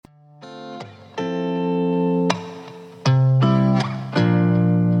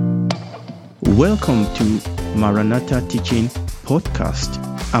Welcome to Maranatha Teaching Podcast.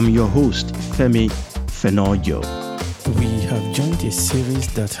 I'm your host, Fenojo. We have joined a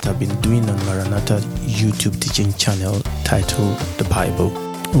series that I've been doing on Maranatha YouTube teaching channel titled The Bible.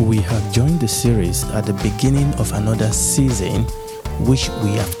 We have joined the series at the beginning of another season, which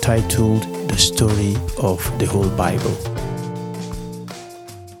we have titled The Story of the Whole Bible.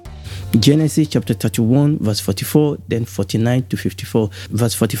 Genesis chapter 31, verse 44, then 49 to 54.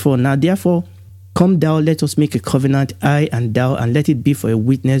 Verse 44, now therefore, come thou, let us make a covenant, I and thou, and let it be for a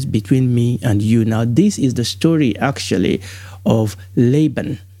witness between me and you. Now this is the story actually of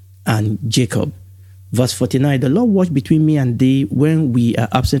Laban and Jacob. Verse 49, the Lord watch between me and thee when we are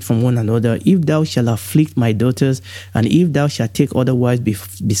absent from one another. If thou shalt afflict my daughters, and if thou shalt take other wives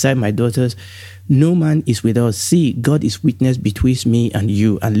beside my daughters, no man is with us. See, God is witness betwixt me and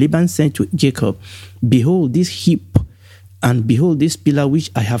you. And Laban said to Jacob, behold this heap, and behold this pillar which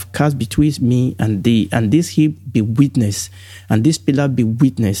I have cast betwixt me and thee, and this heap be witness, and this pillar be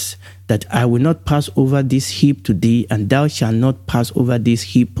witness, that I will not pass over this heap to thee, and thou shalt not pass over this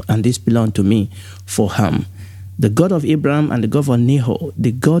heap and this pillar unto me for harm. The God of Abraham and the God of Nahor,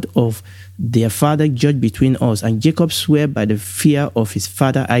 the God of their father, judge between us. And Jacob sware by the fear of his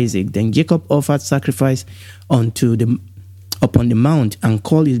father Isaac. Then Jacob offered sacrifice upon the mount, and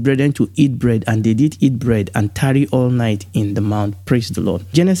called his brethren to eat bread, and they did eat bread and tarry all night in the mount. Praise the Lord.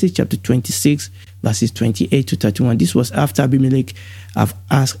 Genesis chapter 26, verses 28 to 31. This was after Abimelech have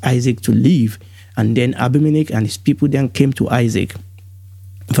asked Isaac to leave, and then Abimelech and his people then came to Isaac.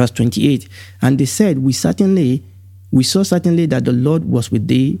 Verse 28, and they said, we saw certainly that the Lord was with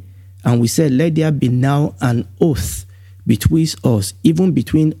thee, and we said, let there be now an oath betwixt us, even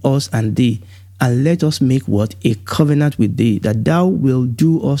between us and thee, and let us make what? A covenant with thee, that thou wilt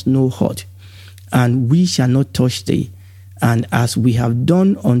do us no hurt, and we shall not touch thee. And as we have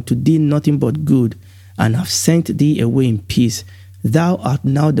done unto thee nothing but good, and have sent thee away in peace, thou art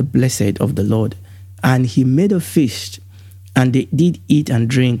now the blessed of the Lord. And he made a feast, and they did eat and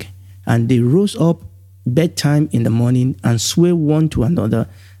drink, and they rose up bedtime in the morning, and sware one to another,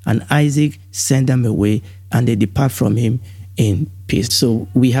 and Isaac sent them away, and they depart from him in peace. So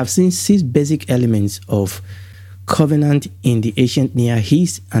we have seen 6 basic elements of covenant in the ancient Near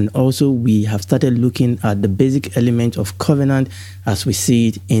East, and also we have started looking at the basic element of covenant as we see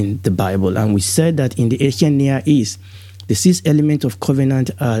it in the Bible. And we said that in the ancient Near East, the 6 elements of covenant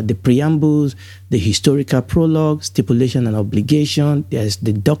are the preambles, the historical prologue, stipulation and obligation, there is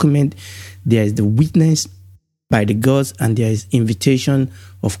the document, there is the witness by the gods, and there is invitation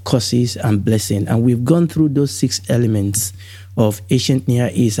of curses and blessing. And we've gone through those 6 elements of ancient Near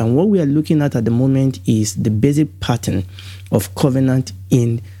East. And what we are looking at the moment is the basic pattern of covenant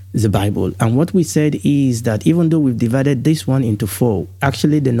in the Bible. And what we said is that even though we've divided this one into 4,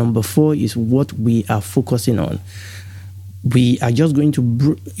 actually the number 4 is what we are focusing on. We are just going to,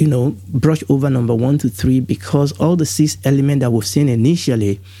 brush over number 1 to 3 because all the 6 elements that we've seen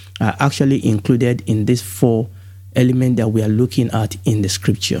initially are actually included in this 4 element that we are looking at in the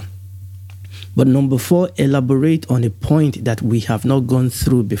scripture. But number 4 elaborate on a point that we have not gone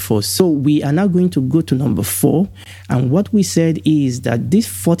through before. So we are now going to go to number 4. And what we said is that this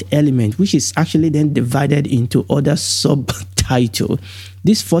 4th element, which is actually then divided into other subtitles,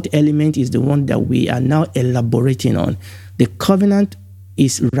 this 4th element is the one that we are now elaborating on. The covenant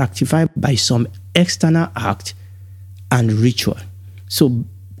is ratified by some external act and ritual. So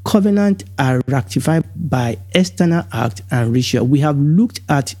covenant are ratified by external act and ritual. We have looked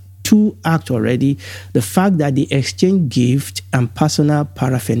at 2 acts already, the fact that they exchange gift and personal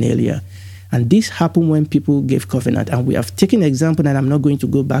paraphernalia. And this happened when people gave covenant. And we have taken an example, and I'm not going to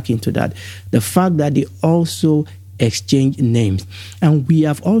go back into that. The fact that they also exchange names. And we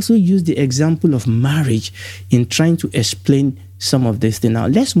have also used the example of marriage in trying to explain some of this thing. Now,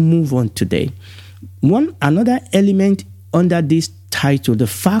 let's move on today. Another element under this title, the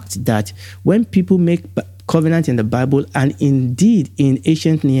fact that when people make covenant in the Bible, and indeed in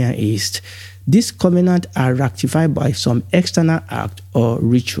ancient Near East, these covenants are ratified by some external act or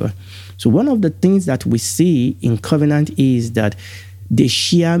ritual. So one of the things that we see in covenant is that they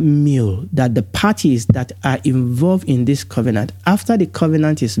share meal, that the parties that are involved in this covenant, after the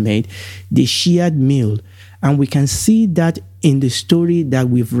covenant is made, they shared meal. And we can see that in the story that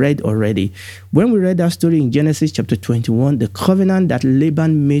we've read already. When we read that story in Genesis chapter 21, the covenant that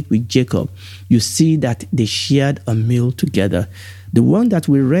Laban made with Jacob, you see that they shared a meal together. The one that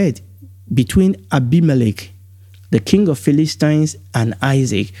we read between Abimelech, the king of Philistines, and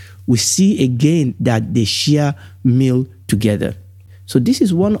Isaac, we see again that they share meal together. So this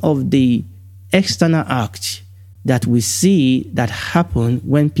is one of the external acts that we see that happen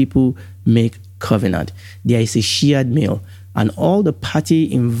when people make covenant. There is a shared meal, and all the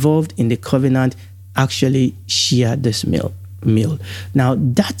party involved in the covenant actually share this meal. Now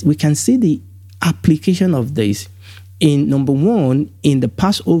that we can see the application of this in number one, in the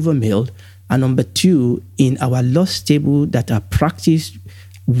Passover meal, and number two, in our Lord's table that are practiced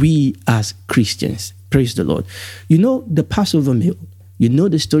we as Christians. Praise the Lord. You know the Passover meal. You know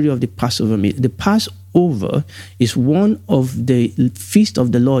the story of the Passover meal. The Passover is one of the feast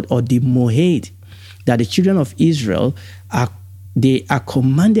of the Lord, or the Moed, that the children of Israel are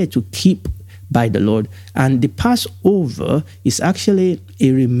commanded to keep by the Lord. And the Passover is actually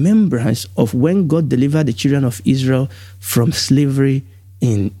a remembrance of when God delivered the children of Israel from slavery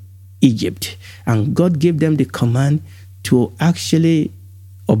in Egypt. And God gave them the command to actually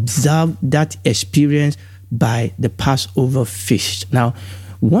observe that experience by the Passover feast. Now,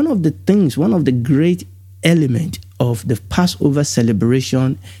 one of the great elements of the Passover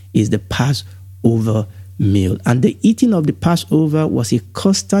celebration is the Passover meal. And the eating of the Passover was a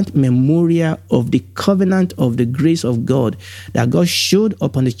constant memorial of the covenant of the grace of God that God showed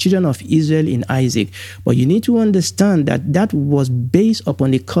upon the children of Israel in Isaac. But you need to understand that that was based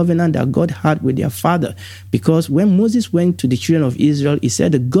upon the covenant that God had with their father. Because when Moses went to the children of Israel, he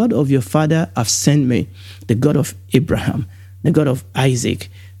said, "The God of your father have sent me, the God of Abraham, the God of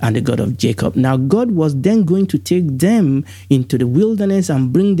Isaac, and the God of Jacob." Now, God was then going to take them into the wilderness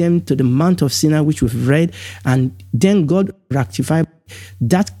and bring them to the Mount of Sinai, which we've read. And then God rectified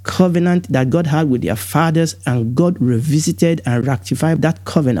that covenant that God had with their fathers, and God revisited and rectified that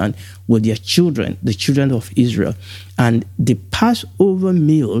covenant with their children, the children of Israel. And the Passover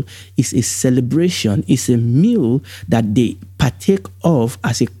meal is a celebration, it's a meal that they partake of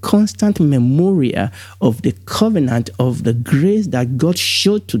as a constant memorial of the covenant of the grace that God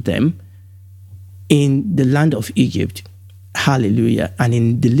showed to them in the land of Egypt. Hallelujah. And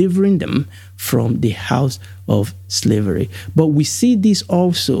in delivering them from the house of slavery. But we see this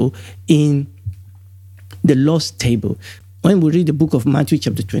also in the Lord's table. When we read the book of Matthew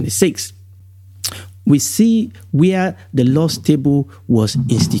chapter 26, we see where the Lord's table was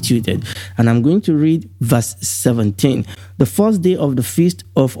instituted. And I'm going to read verse 17. "The first day of the feast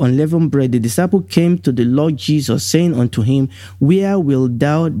of unleavened bread, the disciple came to the Lord Jesus, saying unto him, Where wilt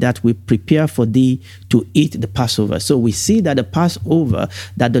thou that we prepare for thee to eat the Passover?" So we see that the Passover,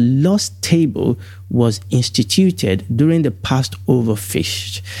 that the Lord's table was instituted during the Passover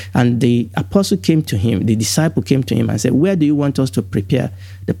feast. And the apostle came to him, the disciple came to him and said, "Where do you want us to prepare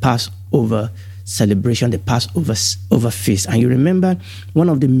the Passover celebration, the Passover feast?" And you remember, one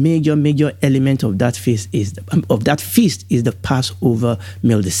of the major elements of that feast is the Passover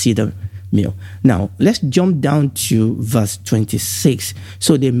meal, the Seder meal. Now, let's jump down to verse 26.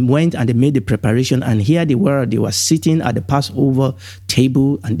 "So they went and they made the preparation, and here they were sitting at the Passover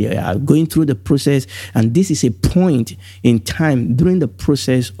table, and they are going through the process. And this is a point in time during the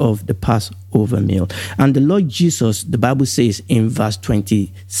process of the Passover meal. And the Lord Jesus, the Bible says in verse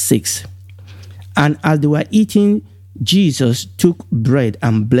 26, "And as they were eating, Jesus took bread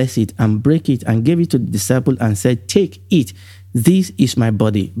and blessed it and brake it and gave it to the disciple and said, 'Take, eat, this is my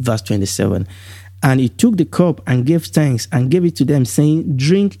body.'" Verse 27. "And he took the cup and gave thanks and gave it to them, saying,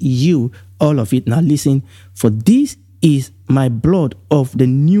 'Drink you all of it.' Now listen, for this is my blood of the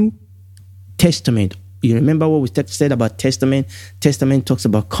New Testament." You remember what we said about testament? Testament talks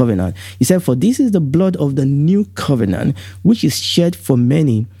about covenant. He said, "For this is the blood of the new covenant, which is shed for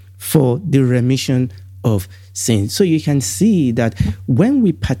many for the remission of sins." So you can see that when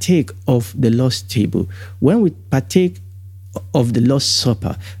we partake of the Lord's table, when we partake of the Lord's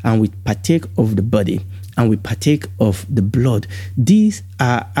Supper, and we partake of the body, and we partake of the blood, these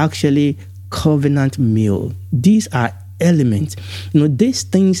are actually covenant meal. These are elements. These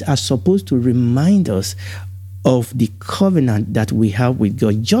things are supposed to remind us of the covenant that we have with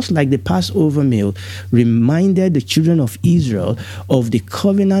God, just like the Passover meal reminded the children of Israel of the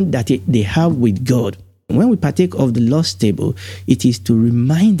covenant that they have with God. When we partake of the Lord's table, it is to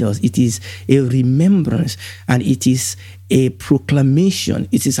remind us, it is a remembrance, and it is a proclamation,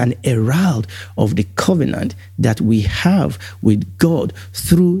 it is an herald of the covenant that we have with God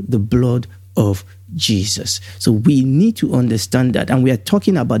through the blood of Jesus. So we need to understand that. And we are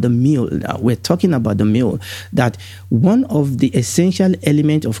talking about the meal now. We're talking about the meal, that one of the essential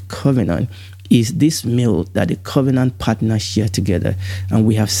elements of covenant is this meal that the covenant partners share together. And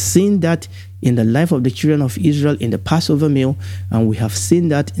we have seen that in the life of the children of Israel in the Passover meal, and we have seen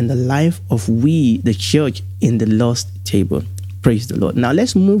that in the life of we, the church, in the Lord's table. Praise the Lord. Now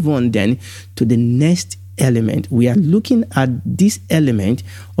let's move on then to the next element. We are looking at this element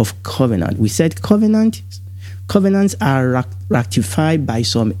of covenant. We said covenant Covenants are ratified by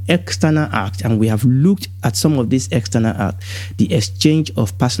some external act, and we have looked at some of these external acts. The exchange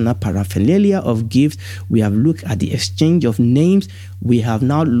of personal paraphernalia of gifts. We have looked at the exchange of names. We have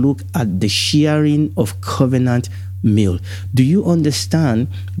now looked at the sharing of covenant meal. Do you understand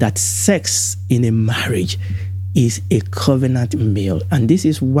that sex in a marriage is a covenant meal? And this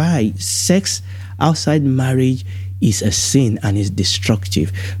is why sex outside marriage is a sin and is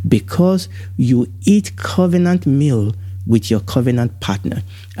destructive, because you eat covenant meal with your covenant partner,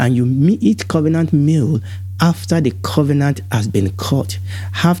 and you eat covenant meal after the covenant has been cut,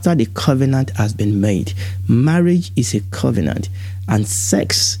 after the covenant has been made. Marriage is a covenant, and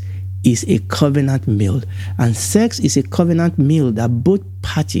sex is a covenant meal. And sex is a covenant meal that both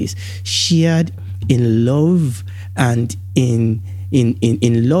parties shared in love and in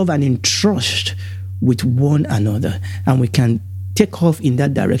love and in trust with one another. And we can take off in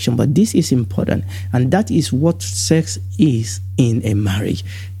that direction, but this is important, and that is what sex is in a marriage.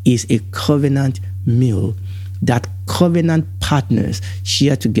 Is a covenant meal that covenant partners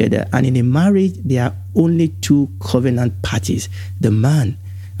share together. And in a marriage, there are only two covenant parties: the man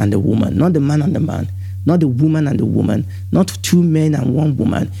and the woman. Not the man and the man, not the woman and the woman, not two men and one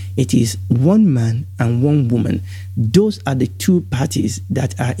woman. It is one man and one woman. Those are the two parties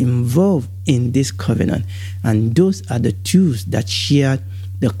that are involved in this covenant, and those are the two that share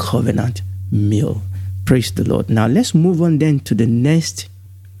the covenant meal. Praise the Lord. Now let's move on then to the next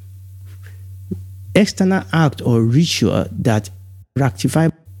external act or ritual that rectify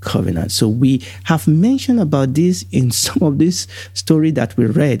covenant. So we have mentioned about this in some of this story that we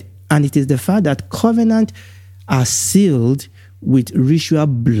read, and it is the fact that covenant are sealed with ritual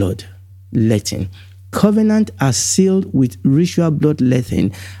blood letting. Covenant are sealed with ritual blood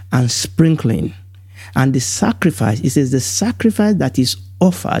letting and sprinkling. And the sacrifice, it says the sacrifice that is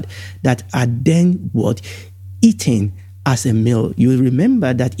offered that are then what? Eaten as a meal. You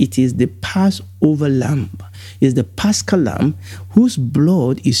remember that it is the Passover lamb, is the Paschal lamb whose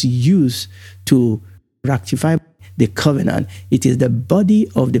blood is used to rectify the covenant. It is the body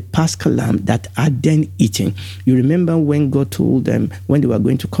of the Paschal lamb that are then eaten. You remember when God told them, when they were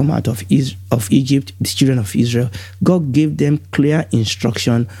going to come out of Egypt, the children of Israel, God gave them clear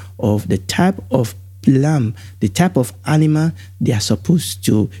instruction of the type of lamb, the type of animal they are supposed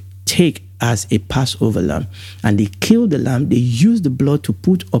to take as a Passover lamb. And they killed the lamb, they used the blood to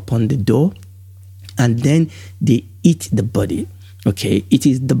put upon the door, and then they eat the body. Okay, it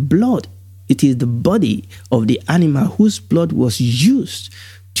is the blood, it is the body of the animal whose blood was used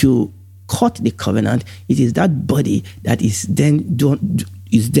to cut the covenant. It is that body that is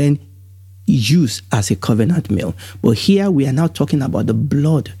then used as a covenant meal. But here we are now talking about the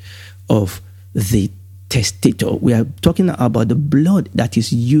blood of the testator. We are talking about the blood that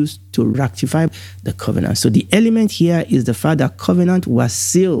is used to rectify the covenant. So the element here is the fact that covenant was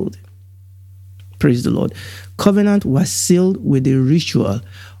sealed. Praise the Lord. Covenant was sealed with the ritual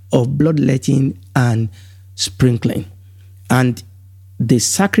of bloodletting and sprinkling. And the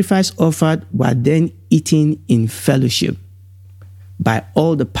sacrifice offered were then eaten in fellowship by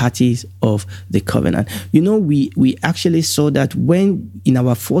all the parties of the covenant. You know, we actually saw that when in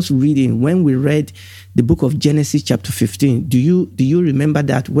our first reading, when we read the book of Genesis chapter 15, do you remember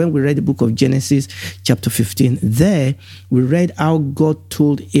that when we read the book of Genesis chapter 15, there we read how God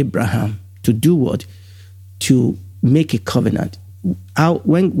told Abraham to do what? To make a covenant. How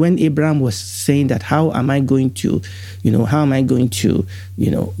when Abraham was saying that, how am I going to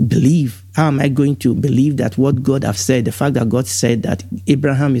believe? How am I going to believe that what God have said, the fact that God said that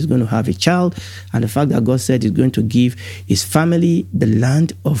Abraham is going to have a child, and the fact that God said he's going to give his family the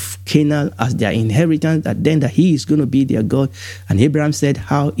land of Canaan as their inheritance, that he is going to be their God. And Abraham said,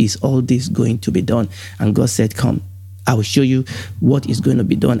 how is all this going to be done? And God said, come, I will show you what is going to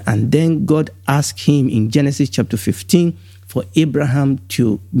be done. And then God asked him in Genesis chapter 15 for Abraham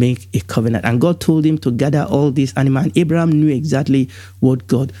to make a covenant. And God told him to gather all these animals. And Abraham knew exactly what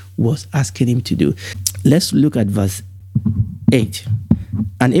God was asking him to do. Let's look at verse 8.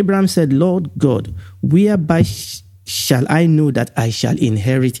 And Abraham said, Lord God, whereby shall I know that I shall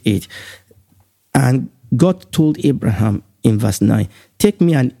inherit it? And God told Abraham in verse 9, take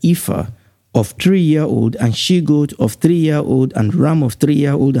me an ephah of 3-year-old, and she-goat of 3-year-old, and ram of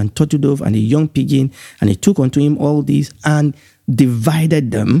 3-year-old, and turtle dove, and a young pigeon. And he took unto him all these, and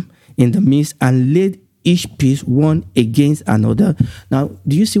divided them in the midst, and laid each piece one against another. Now,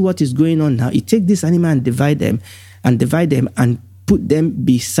 do you see what is going on now? He take this animal and divide them, and put them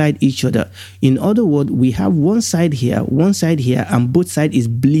beside each other. In other words, we have one side here, and both sides is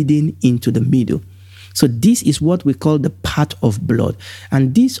bleeding into the middle. So this is what we call the path of blood.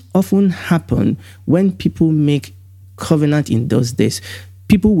 And this often happens when people make covenant in those days.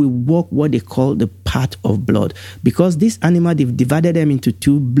 People will walk what they call the path of blood, because this animal, they've divided them into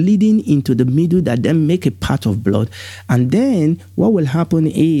two, bleeding into the middle, that then make a path of blood. And then what will happen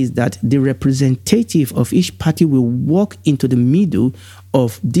is that the representative of each party will walk into the middle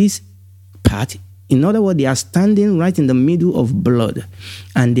of this path. In other words, they are standing right in the middle of blood,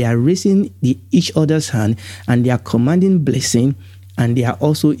 and they are raising each other's hand, and they are commanding blessing, and they are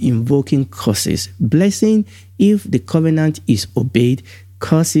also invoking curses. Blessing if the covenant is obeyed,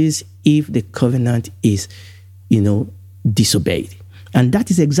 curses if the covenant is, disobeyed. And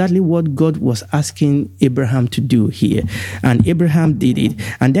that is exactly what God was asking Abraham to do here. And Abraham did it.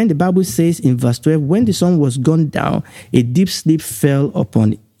 And then the Bible says in verse 12, when the sun was gone down, a deep sleep fell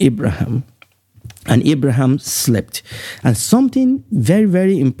upon Abraham. And Abraham slept. And something very,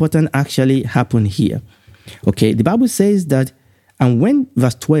 very important actually happened here. Okay, the Bible says that, and when,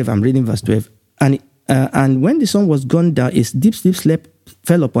 verse 12, I'm reading verse 12, and when the sun was gone down, a deep sleep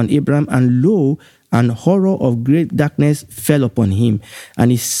fell upon Abraham, and lo, an horror of great darkness fell upon him.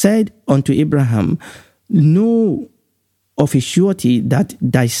 And he said unto Abraham, know of a surety that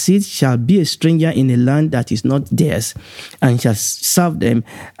thy seed shall be a stranger in a land that is not theirs, and shall serve them,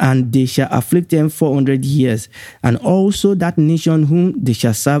 and they shall afflict them 400 years. And also that nation whom they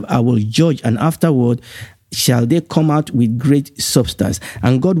shall serve I will judge, and afterward shall they come out with great substance.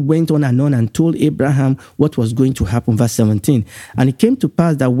 And God went on and told Abraham what was going to happen. Verse 17. And it came to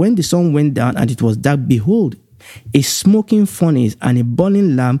pass that when the sun went down and it was dark, behold, a smoking furnace and a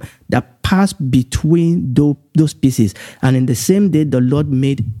burning lamp that passed between those pieces. And in the same day, the Lord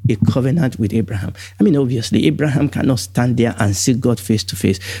made a covenant with Abraham. I mean, obviously, Abraham cannot stand there and see God face to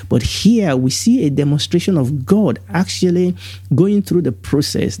face. But here we see a demonstration of God actually going through the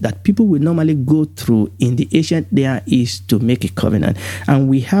process that people will normally go through in the ancient Near East to make a covenant. And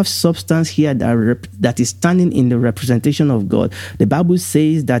we have substance here that is standing in the representation of God. The Bible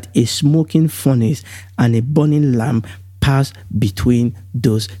says that a smoking furnace and a burning lamp passed between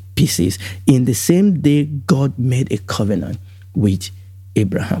those pieces. In the same day, God made a covenant with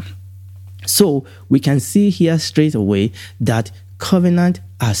Abraham. So we can see here straight away that covenant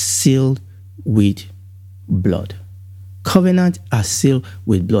are sealed with blood. Covenant are sealed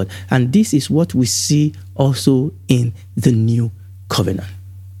with blood. And this is what we see also in the new covenant.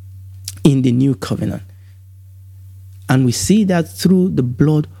 In the new covenant. And we see that through the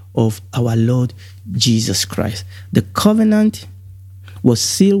blood of our Lord Jesus Christ. The covenant was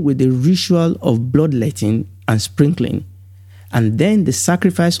sealed with the ritual of bloodletting and sprinkling, and then the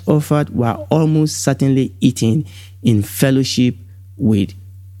sacrifice offered were almost certainly eaten in fellowship with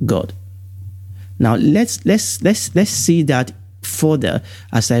God. Now let's see that further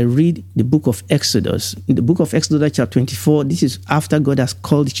as I read the book of Exodus. In the book of Exodus chapter 24, this is after God has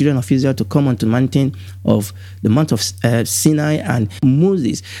called the children of Israel to come onto the mount of Sinai, and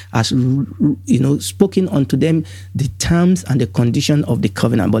Moses has spoken unto them the terms and the condition of the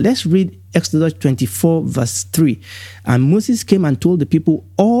covenant. But let's read Exodus 24 verse 3. And Moses came and told the people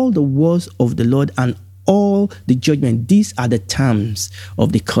all the words of the Lord and all the judgment. These are the terms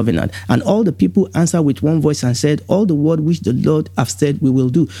of the covenant. And all the people answered with one voice and said, all the word which the Lord hath said we will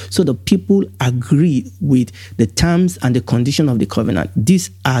do. So the people agree with the terms and the condition of the covenant. These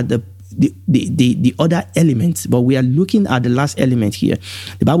are the other elements, but we are looking at the last element here.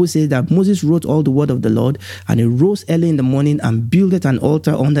 The Bible says that Moses wrote all the word of the Lord, and he rose early in the morning and builded an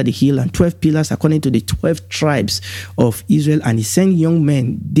altar under the hill and 12 pillars according to the 12 tribes of Israel. And he sent young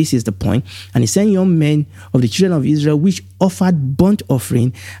men, this is the point, and he sent young men of the children of Israel, which offered burnt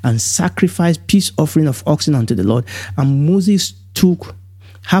offering and sacrificed peace offering of oxen unto the Lord. And Moses took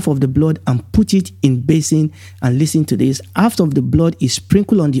half of the blood and put it in basin, and listen to this. Half of the blood is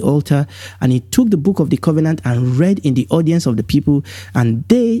sprinkled on the altar, and he took the book of the covenant and read in the audience of the people, and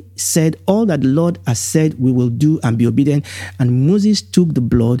they said all that the Lord has said we will do and be obedient. And Moses took the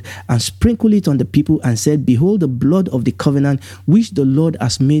blood and sprinkled it on the people and said, behold the blood of the covenant which the Lord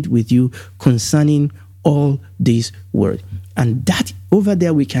has made with you concerning all this word. And that over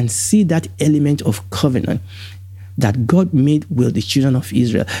there we can see that element of covenant that God made with the children of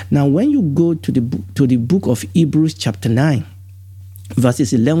Israel. Now, when you go to the book of Hebrews chapter 9,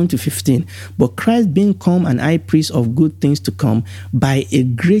 verses 11 to 15, but Christ being come an high priest of good things to come, by a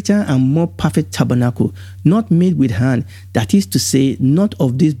greater and more perfect tabernacle, not made with hand, that is to say, not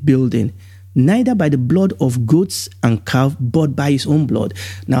of this building, neither by the blood of goats and calves, but by his own blood.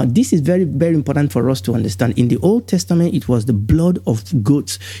 Now, this is very, very important for us to understand. In the Old Testament, it was the blood of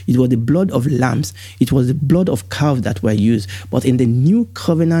goats, it was the blood of lambs, it was the blood of calves that were used. But in the New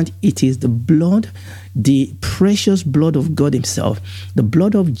Covenant, it is the blood, the precious blood of God himself, the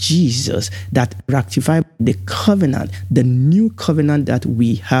blood of Jesus that rectified the covenant. The new covenant that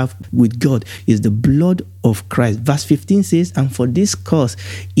we have with God is the blood of Christ. Verse 15 says, and for this cause,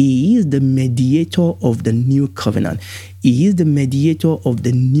 he is the mediator of the new covenant. He is the mediator of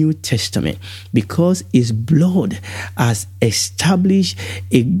the New Testament, because his blood has established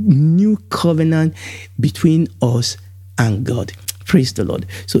a new covenant between us and God. Praise the Lord.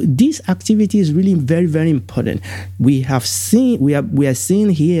 So this activity is really very, very important. We are seeing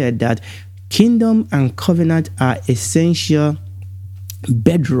here that kingdom and covenant are essential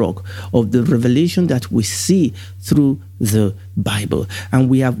bedrock of the revelation that we see through the Bible. And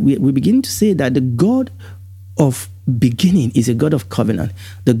we begin to say that the God of beginning is a God of covenant.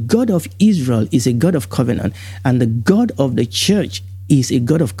 The God of Israel is a God of covenant. And the God of the church is a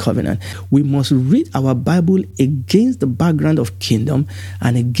God of covenant. We must read our Bible against the background of kingdom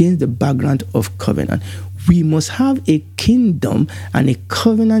and against the background of covenant. We must have a kingdom and a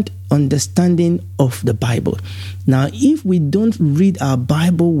covenant understanding of the Bible. Now, if we don't read our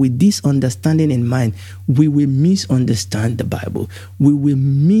Bible with this understanding in mind, we will misunderstand the Bible. We will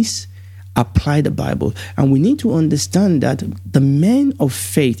apply the Bible. And we need to understand that the men of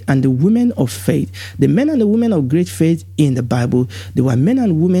faith and the women of faith, the men and the women of great faith in the Bible, they were men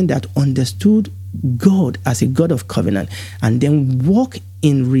and women that understood God as a God of covenant, and then walk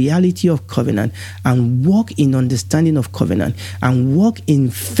in reality of covenant, and walk in understanding of covenant, and walk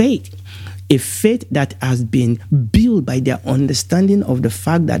in faith. A faith that has been built by their understanding of the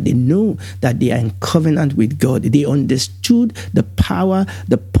fact that they know that they are in covenant with God. They understood the power,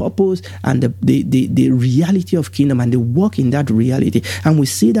 the purpose, and the reality of kingdom, and they walk in that reality. And we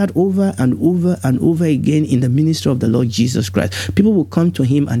see that over and over and over again in the ministry of the Lord Jesus Christ. People will come to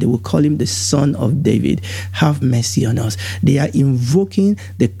him and they will call him the Son of David. Have mercy on us. They are invoking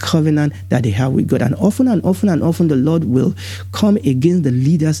the covenant that they have with God. And often the Lord will come against the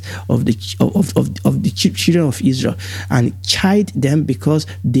leaders of the children of Israel and chide them because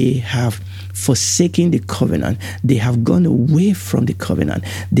they have forsaken the covenant. They have gone away from the covenant.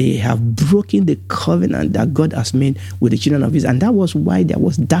 They have broken the covenant that God has made with the children of Israel. And that was why there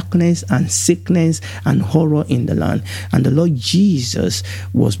was darkness and sickness and horror in the land. And the Lord Jesus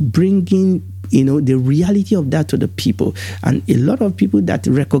was bringing the reality of that to the people. And a lot of people that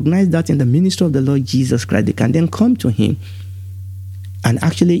recognize that in the ministry of the Lord Jesus Christ, they can then come to him and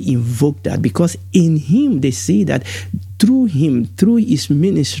actually invoke that, because in him they see that through him, through his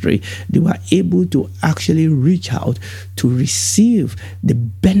ministry, they were able to actually reach out to receive the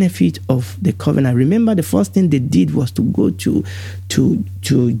benefit of the covenant. Remember, the first thing they did was to go to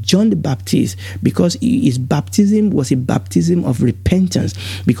John the Baptist, because his baptism was a baptism of repentance,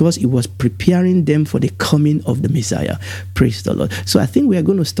 because it was preparing them for the coming of the Messiah. Praise the Lord. So I think we are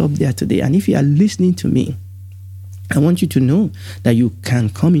going to stop there today. And if you are listening to me, I want you to know that you can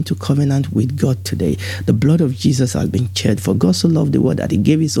come into covenant with God today. The blood of Jesus has been shed. For God so loved the world that he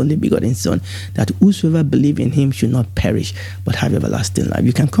gave his only begotten Son, that whosoever believe in him should not perish, but have everlasting life.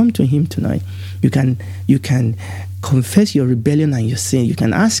 You can come to him tonight. You can confess your rebellion and your sin. You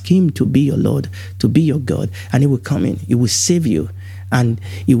can ask him to be your Lord, to be your God, and he will come in. He will save you. And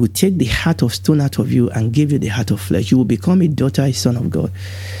he will take the heart of stone out of you and give you the heart of flesh. You will become a daughter, a son of God.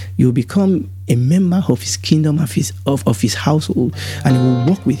 You will become a member of his kingdom, of his household, and he will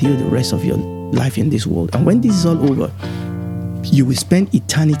walk with you the rest of your life in this world. And when this is all over, you will spend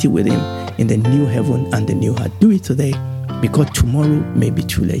eternity with him in the new heaven and the new earth. Do it today, because tomorrow may be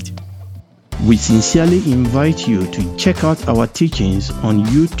too late. We sincerely invite you to check out our teachings on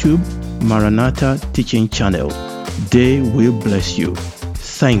YouTube, Maranatha Teaching Channel. They will bless you.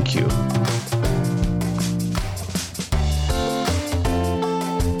 Thank you.